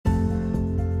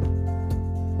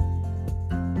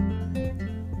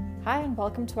Hi, and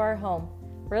welcome to our home.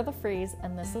 We're the Frees,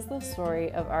 and this is the story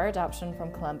of our adoption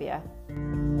from Colombia.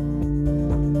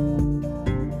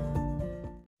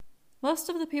 Most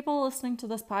of the people listening to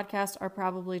this podcast are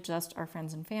probably just our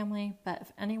friends and family, but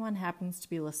if anyone happens to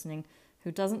be listening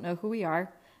who doesn't know who we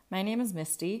are, my name is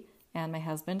Misty, and my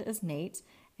husband is Nate,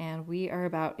 and we are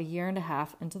about a year and a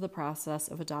half into the process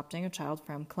of adopting a child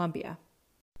from Colombia.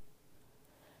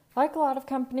 Like a lot of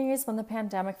companies, when the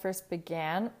pandemic first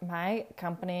began, my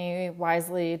company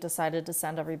wisely decided to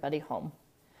send everybody home.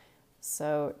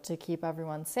 So to keep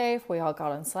everyone safe, we all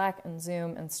got on Slack and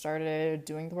Zoom and started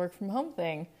doing the work from home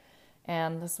thing.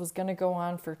 And this was going to go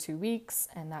on for 2 weeks,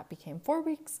 and that became 4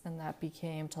 weeks, and that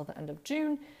became till the end of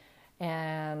June,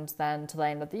 and then to the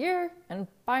end of the year. And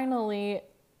finally,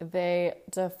 they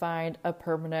defined a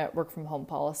permanent work from home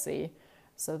policy.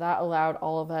 So that allowed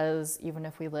all of us, even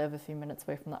if we live a few minutes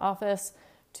away from the office,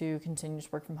 to continue to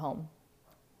work from home.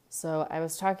 So I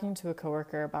was talking to a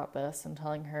coworker about this and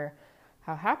telling her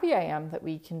how happy I am that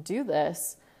we can do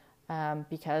this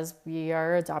because we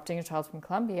are adopting a child from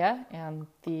Colombia, and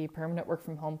the permanent work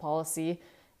from home policy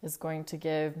is going to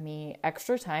give me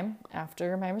extra time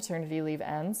after my maternity leave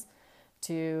ends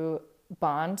to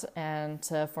bond and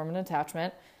to form an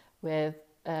attachment with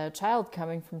a child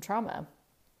coming from trauma.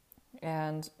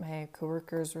 And my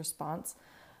coworker's response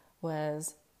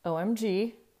was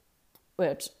OMG,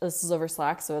 which this is over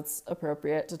Slack, so it's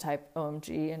appropriate to type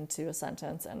OMG into a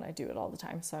sentence, and I do it all the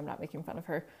time, so I'm not making fun of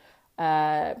her.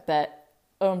 But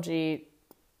OMG,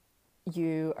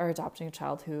 you are adopting a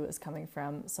child who is coming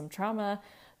from some trauma.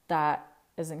 That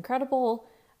is incredible,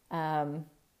 and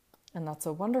that's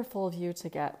so wonderful of you to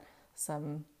get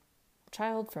some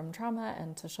child from trauma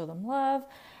and to show them love.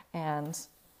 And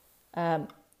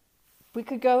we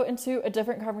could go into a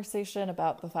different conversation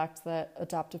about the fact that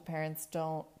adoptive parents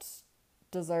don't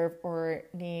deserve or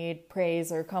need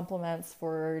praise or compliments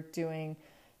for doing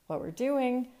what we're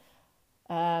doing.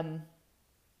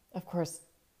 Of course,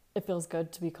 it feels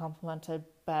good to be complimented,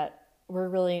 but we're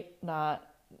really not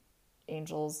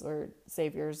angels or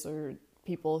saviors or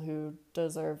people who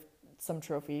deserve some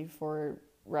trophy for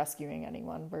rescuing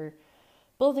anyone. We're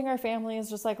building our families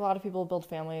just like a lot of people build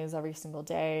families every single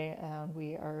day, and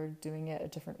we are doing it a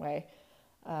different way.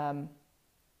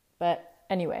 But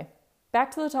anyway, back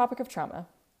to the topic of trauma.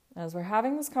 As we're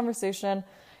having this conversation,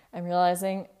 I'm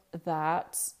realizing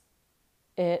that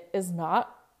it is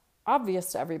not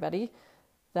obvious to everybody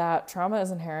that trauma is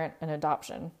inherent in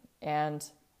adoption, and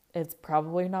it's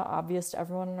probably not obvious to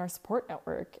everyone in our support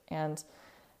network. And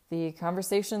the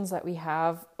conversations that we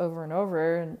have over and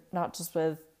over, and not just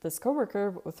with this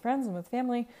coworker, but with friends and with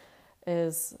family,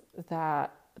 is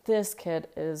that this kid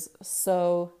is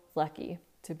so lucky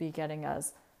to be getting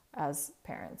us as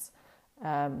parents.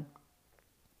 And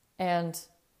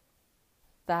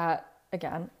that,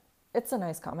 again, it's a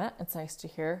nice comment. It's nice to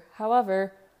hear.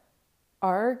 However,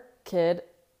 our kid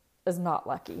is not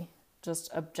lucky.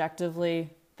 Just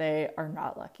objectively, they are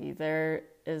not lucky. There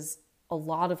is a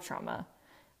lot of trauma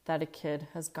that a kid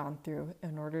has gone through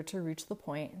in order to reach the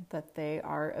point that they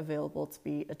are available to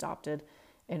be adopted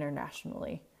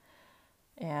internationally.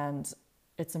 And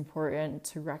it's important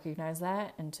to recognize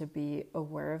that and to be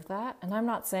aware of that. And I'm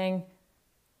not saying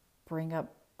bring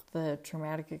up the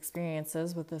traumatic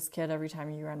experiences with this kid every time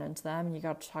you run into them, and you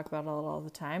got to talk about it all the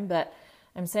time, but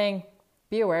I'm saying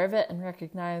be aware of it and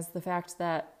recognize the fact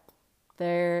that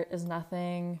there is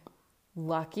nothing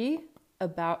lucky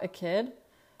about a kid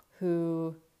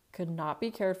who could not be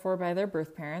cared for by their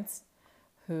birth parents,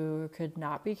 who could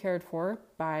not be cared for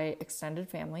by extended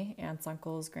family, aunts,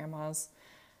 uncles, grandmas,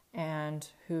 and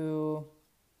who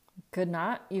could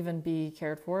not even be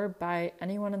cared for by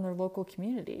anyone in their local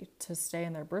community to stay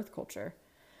in their birth culture.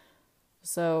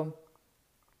 So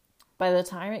by the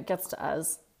time it gets to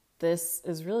us, this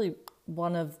is really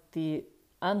one of the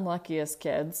unluckiest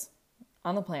kids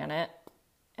on the planet,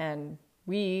 and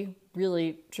we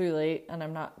really, truly, and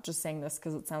I'm not just saying this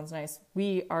because it sounds nice,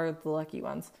 we are the lucky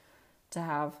ones to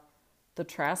have the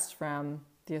trust from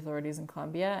the authorities in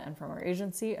Colombia and from our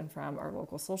agency and from our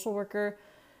local social worker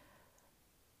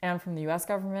and from the U.S.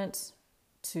 government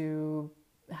to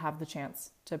have the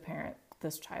chance to parent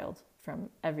this child from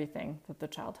everything that the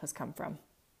child has come from.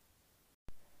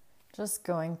 Just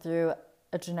going through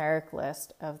a generic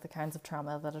list of the kinds of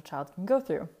trauma that a child can go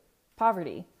through: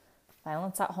 poverty,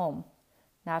 violence at home,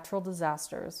 natural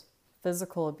disasters,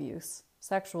 physical abuse,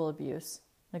 sexual abuse,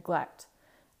 neglect,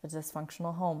 a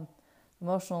dysfunctional home,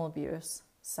 emotional abuse,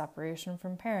 separation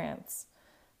from parents,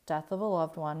 death of a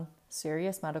loved one,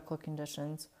 serious medical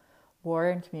conditions, war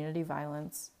and community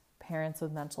violence, parents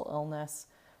with mental illness,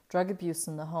 drug abuse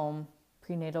in the home,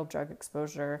 prenatal drug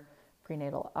exposure,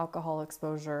 prenatal alcohol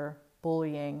exposure,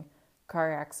 bullying,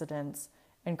 car accidents,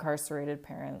 incarcerated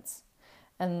parents.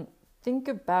 And think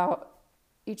about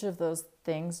each of those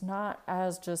things not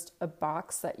as just a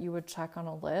box that you would check on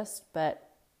a list, but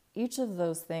each of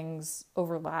those things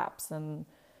overlaps and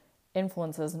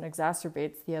influences and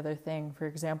exacerbates the other thing. For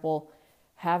example,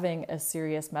 having a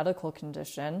serious medical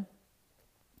condition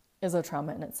is a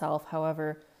trauma in itself.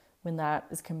 However, when that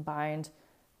is combined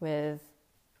with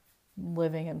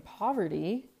living in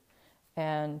poverty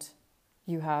and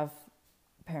you have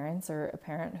parents or a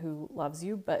parent who loves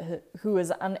you but who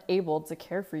is unable to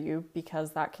care for you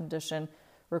because that condition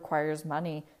requires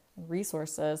money,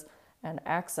 resources, and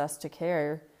access to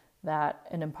care that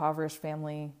an impoverished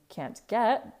family can't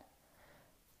get,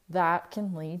 that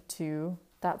can lead to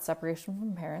that separation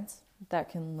from parents, that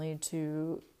can lead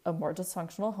to a more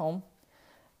dysfunctional home,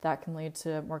 that can lead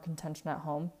to more contention at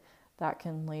home, that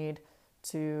can lead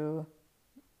to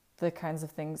the kinds of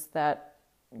things that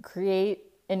create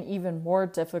an even more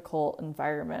difficult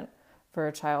environment for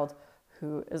a child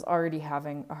who is already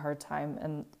having a hard time,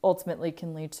 and ultimately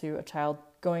can lead to a child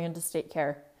going into state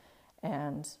care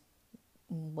and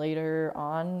later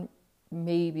on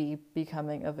maybe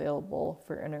becoming available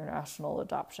for international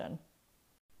adoption.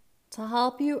 To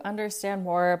help you understand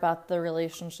more about the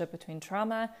relationship between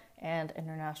trauma and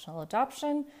international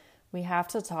adoption, we have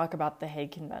to talk about the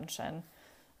Hague Convention.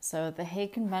 So the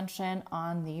Hague Convention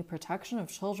on the Protection of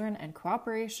Children and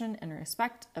Cooperation in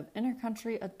Respect of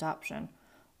Intercountry Adoption,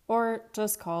 or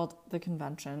just called the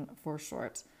Convention for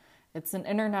short. It's an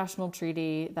international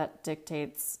treaty that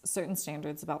dictates certain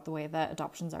standards about the way that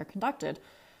adoptions are conducted.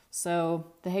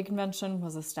 So the Hague Convention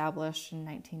was established in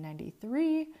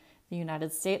 1993. The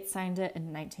United States signed it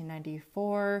in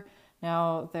 1994.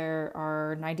 Now there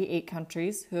are 98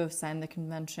 countries who have signed the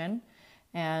convention,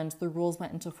 and the rules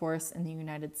went into force in the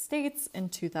United States in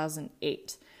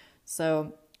 2008.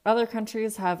 So other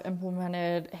countries have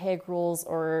implemented Hague rules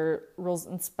or rules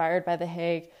inspired by the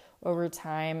Hague over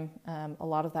time. A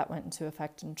lot of that went into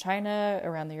effect in China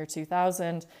around the year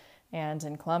 2000 and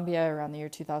in Colombia around the year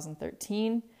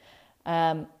 2013.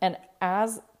 And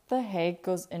as the Hague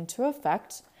goes into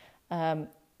effect,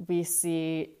 we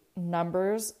see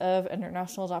numbers of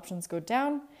international adoptions go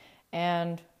down,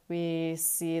 and we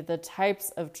see the types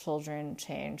of children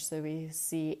change. So we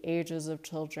see ages of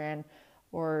children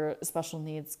or special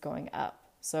needs going up.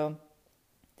 So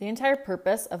the entire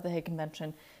purpose of the Hague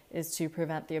Convention is to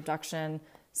prevent the abduction,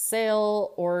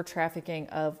 sale, or trafficking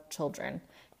of children,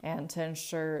 and to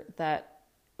ensure that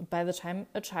by the time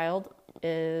a child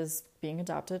is being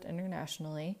adopted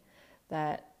internationally,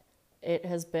 that it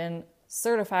has been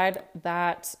certified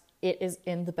that it is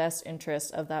in the best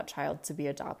interest of that child to be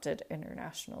adopted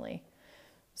internationally.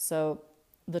 So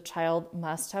the child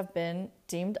must have been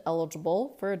deemed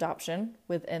eligible for adoption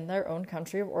within their own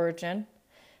country of origin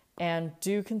and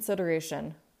due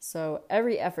consideration. So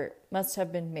every effort must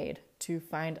have been made to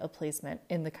find a placement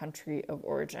in the country of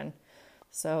origin.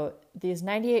 So these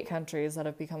 98 countries that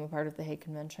have become a part of the Hague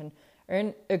Convention are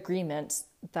in agreement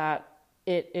that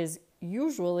it is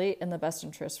usually in the best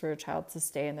interest for a child to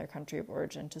stay in their country of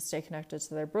origin, to stay connected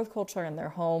to their birth culture and their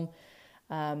home,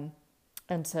 and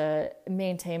to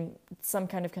maintain some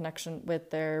kind of connection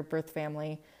with their birth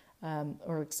family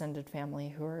or extended family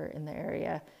who are in the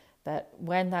area. That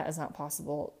when that is not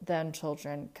possible, then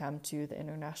children come to the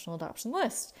international adoption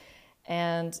list.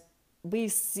 And we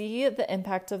see the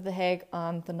impact of the Hague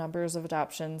on the numbers of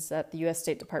adoptions that the U.S.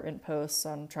 State Department posts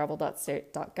on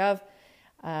travel.state.gov,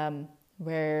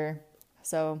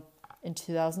 so in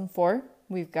 2004,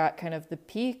 we've got kind of the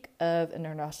peak of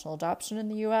international adoption in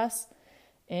the U.S.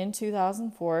 In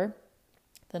 2004,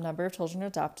 the number of children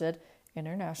adopted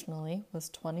internationally was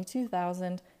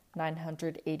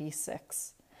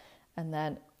 22,986. And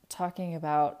then talking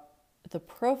about the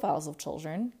profiles of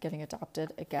children getting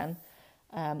adopted again,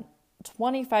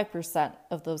 25%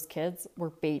 of those kids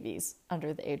were babies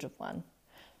under the age of 1.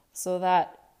 So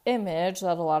that image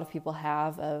that a lot of people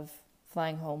have of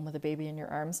flying home with a baby in your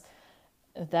arms,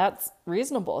 that's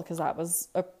reasonable because that was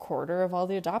a quarter of all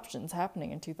the adoptions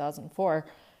happening in 2004.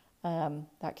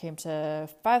 That came to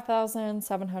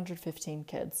 5,715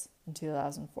 kids in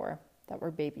 2004 that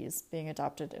were babies being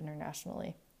adopted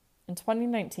internationally. In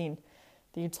 2019,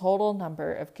 the total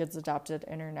number of kids adopted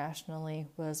internationally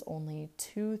was only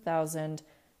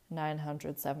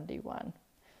 2,971.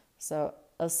 So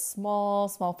a small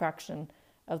fraction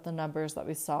of the numbers that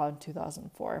we saw in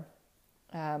 2004.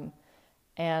 And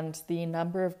the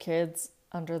number of kids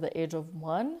under the age of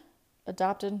 1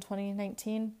 adopted in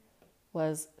 2019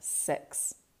 was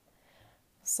 6.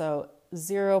 So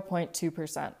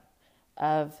 0.2%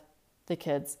 of the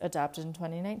kids adopted in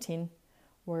 2019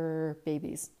 were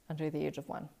babies under the age of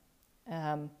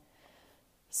 1.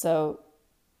 So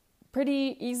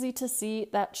pretty easy to see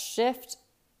that shift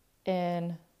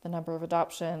in the number of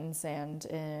adoptions and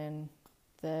in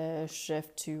the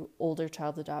shift to older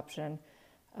child adoption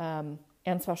and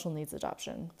special needs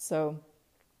adoption. So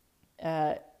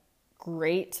a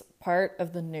great part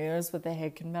of the news with the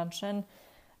Hague Convention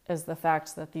is the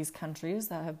fact that these countries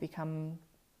that have become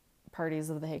parties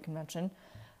of the Hague Convention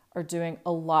are doing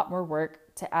a lot more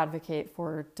work to advocate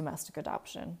for domestic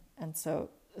adoption. And so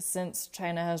since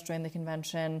China has joined the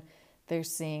convention, they're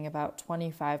seeing about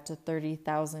 25 to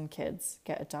 30,000 kids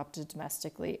get adopted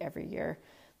domestically every year.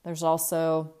 There's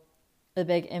also a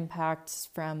big impact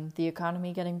from the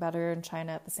economy getting better in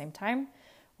China at the same time,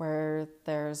 where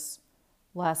there's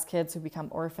less kids who become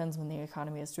orphans when the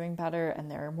economy is doing better, and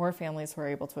there are more families who are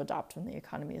able to adopt when the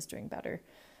economy is doing better.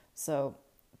 So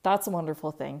that's a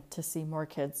wonderful thing to see more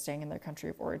kids staying in their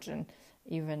country of origin,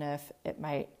 even if it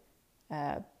might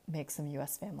make some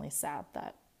U.S. families sad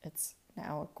that it's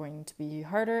now going to be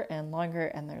harder and longer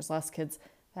and there's less kids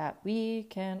that we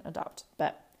can adopt.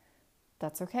 But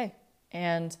that's okay.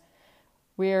 And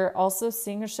we're also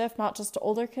seeing a shift not just to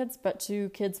older kids, but to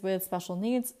kids with special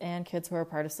needs and kids who are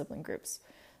part of sibling groups.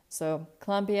 So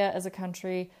Colombia is a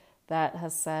country that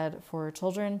has said for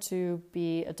children to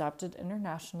be adopted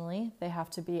internationally, they have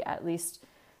to be at least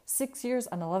 6 years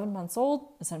and 11 months old,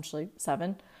 essentially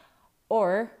 7,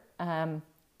 or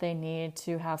they need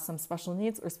to have some special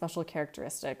needs or special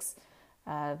characteristics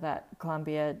that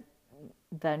Colombia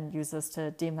then uses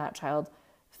to deem that child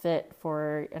fit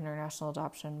for international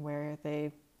adoption, where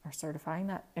they are certifying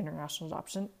that international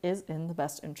adoption is in the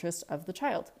best interest of the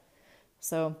child.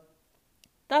 So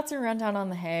that's a rundown on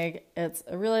the Hague. It's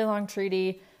a really long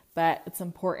treaty, but it's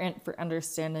important for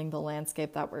understanding the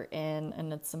landscape that we're in,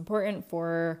 and it's important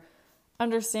for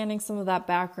understanding some of that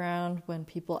background when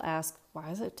people ask,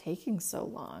 why is it taking so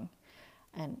long?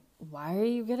 And why are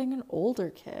you getting an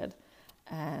older kid?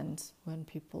 And when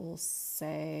people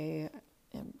say,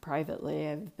 and privately,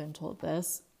 I've been told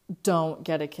this, don't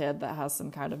get a kid that has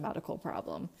some kind of medical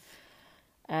problem.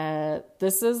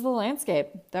 This is the landscape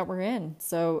that we're in.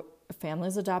 So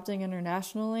families adopting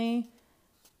internationally,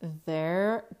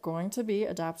 they're going to be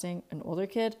adopting an older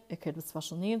kid, a kid with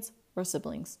special needs, or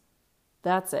siblings.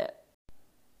 That's it.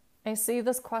 I see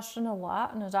this question a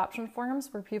lot in adoption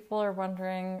forums where people are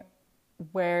wondering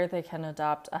where they can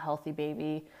adopt a healthy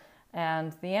baby.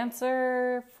 And the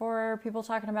answer for people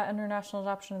talking about international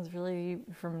adoption is really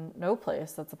from no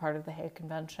place that's a part of the Hague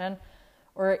Convention,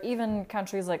 or even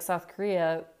countries like South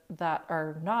Korea that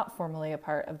are not formally a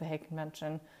part of the Hague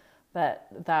Convention, but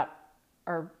that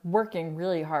are working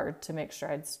really hard to make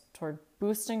strides toward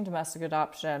boosting domestic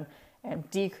adoption and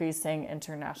decreasing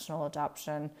international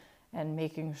adoption, and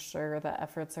making sure that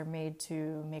efforts are made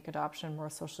to make adoption more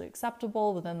socially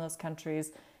acceptable within those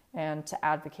countries and to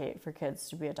advocate for kids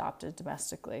to be adopted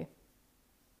domestically.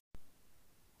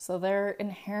 So there are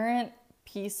inherent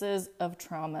pieces of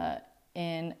trauma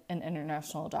in an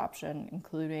international adoption,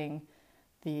 including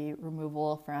the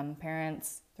removal from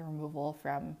parents, the removal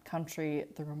from country,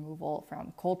 the removal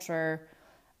from culture,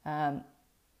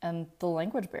 and the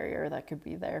language barrier that could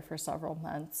be there for several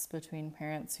months between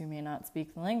parents who may not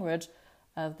speak the language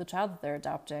of the child that they're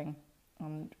adopting.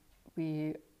 And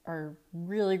we are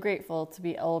really grateful to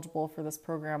be eligible for this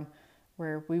program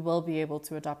where we will be able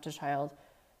to adopt a child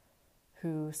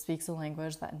who speaks a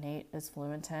language that Nate is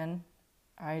fluent in.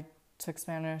 I took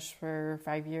Spanish for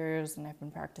 5 years and I've been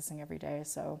practicing every day,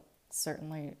 so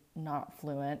certainly not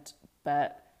fluent,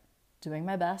 but doing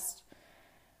my best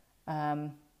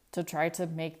to try to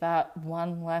make that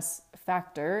one less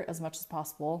factor as much as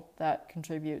possible that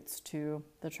contributes to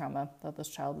the trauma that this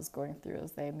child is going through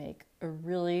as they make a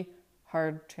really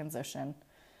hard transition.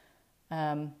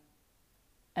 And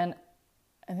I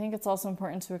think it's also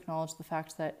important to acknowledge the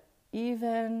fact that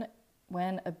even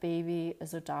when a baby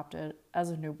is adopted as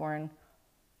a newborn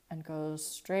and goes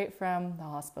straight from the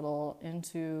hospital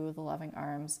into the loving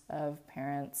arms of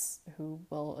parents who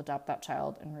will adopt that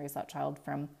child and raise that child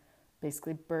from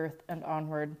basically birth and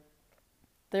onward,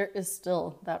 there is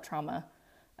still that trauma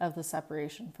of the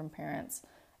separation from parents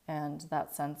and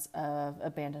that sense of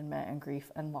abandonment and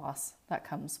grief and loss that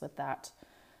comes with that.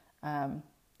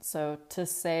 So to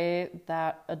say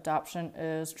that adoption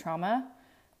is trauma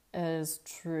is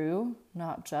true,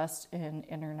 not just in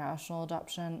international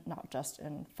adoption, not just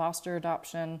in foster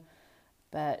adoption,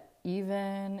 but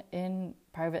even in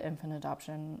private infant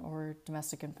adoption or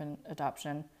domestic infant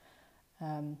adoption.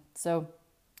 So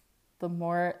the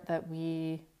more that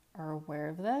we are aware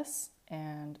of this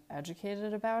and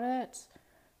educated about it,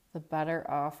 the better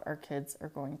off our kids are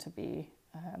going to be.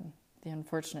 The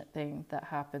unfortunate thing that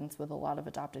happens with a lot of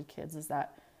adopted kids is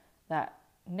that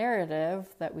narrative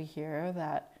that we hear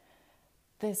that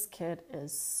this kid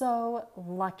is so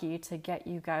lucky to get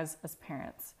you guys as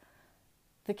parents.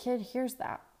 The kid hears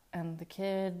that, and the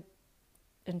kid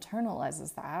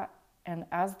internalizes that. And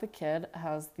as the kid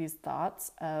has these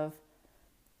thoughts of,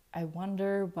 I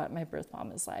wonder what my birth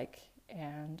mom is like,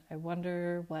 and I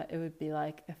wonder what it would be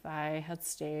like if I had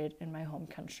stayed in my home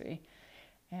country,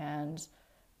 and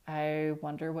I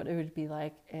wonder what it would be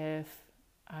like if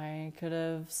I could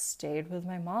have stayed with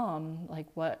my mom. Like,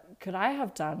 what could I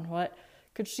have done? What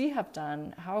could she have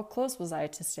done? How close was I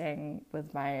to staying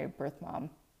with my birth mom?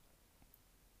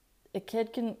 A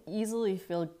kid can easily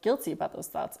feel guilty about those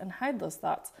thoughts and hide those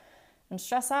thoughts and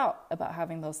stress out about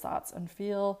having those thoughts and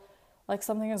feel like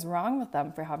something is wrong with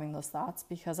them for having those thoughts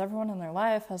because everyone in their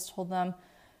life has told them,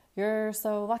 you're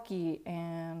so lucky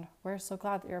and we're so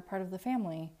glad that you're a part of the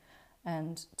family.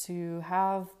 And to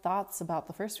have thoughts about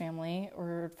the first family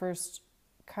or first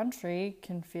country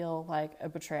can feel like a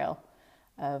betrayal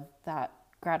of that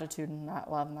gratitude and that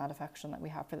love and that affection that we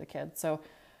have for the kids. So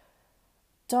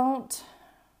don't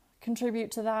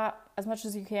contribute to that as much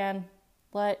as you can.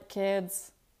 Let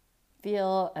kids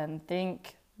feel and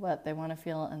think what they want to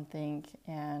feel and think,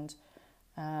 and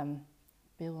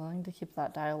be willing to keep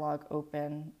that dialogue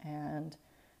open, and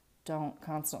don't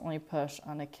constantly push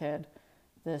on a kid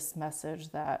this message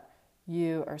that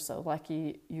you are so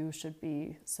lucky, you should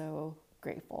be so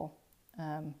grateful.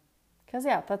 Because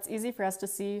that's easy for us to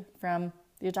see from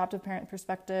the adoptive parent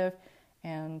perspective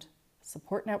and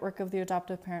support network of the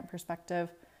adoptive parent perspective.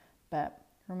 But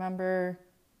remember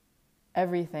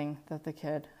everything that the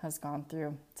kid has gone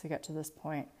through to get to this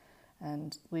point,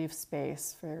 and leave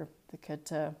space for the kid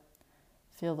to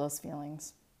feel those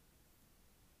feelings.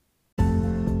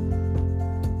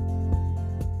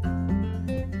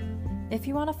 If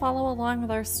you want to follow along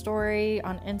with our story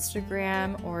on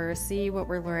Instagram or see what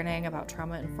we're learning about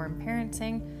trauma-informed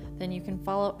parenting, then you can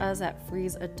follow us at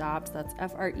Freeze Adopt. That's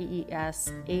FreeseAdopt.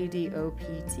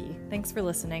 Thanks for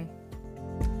listening.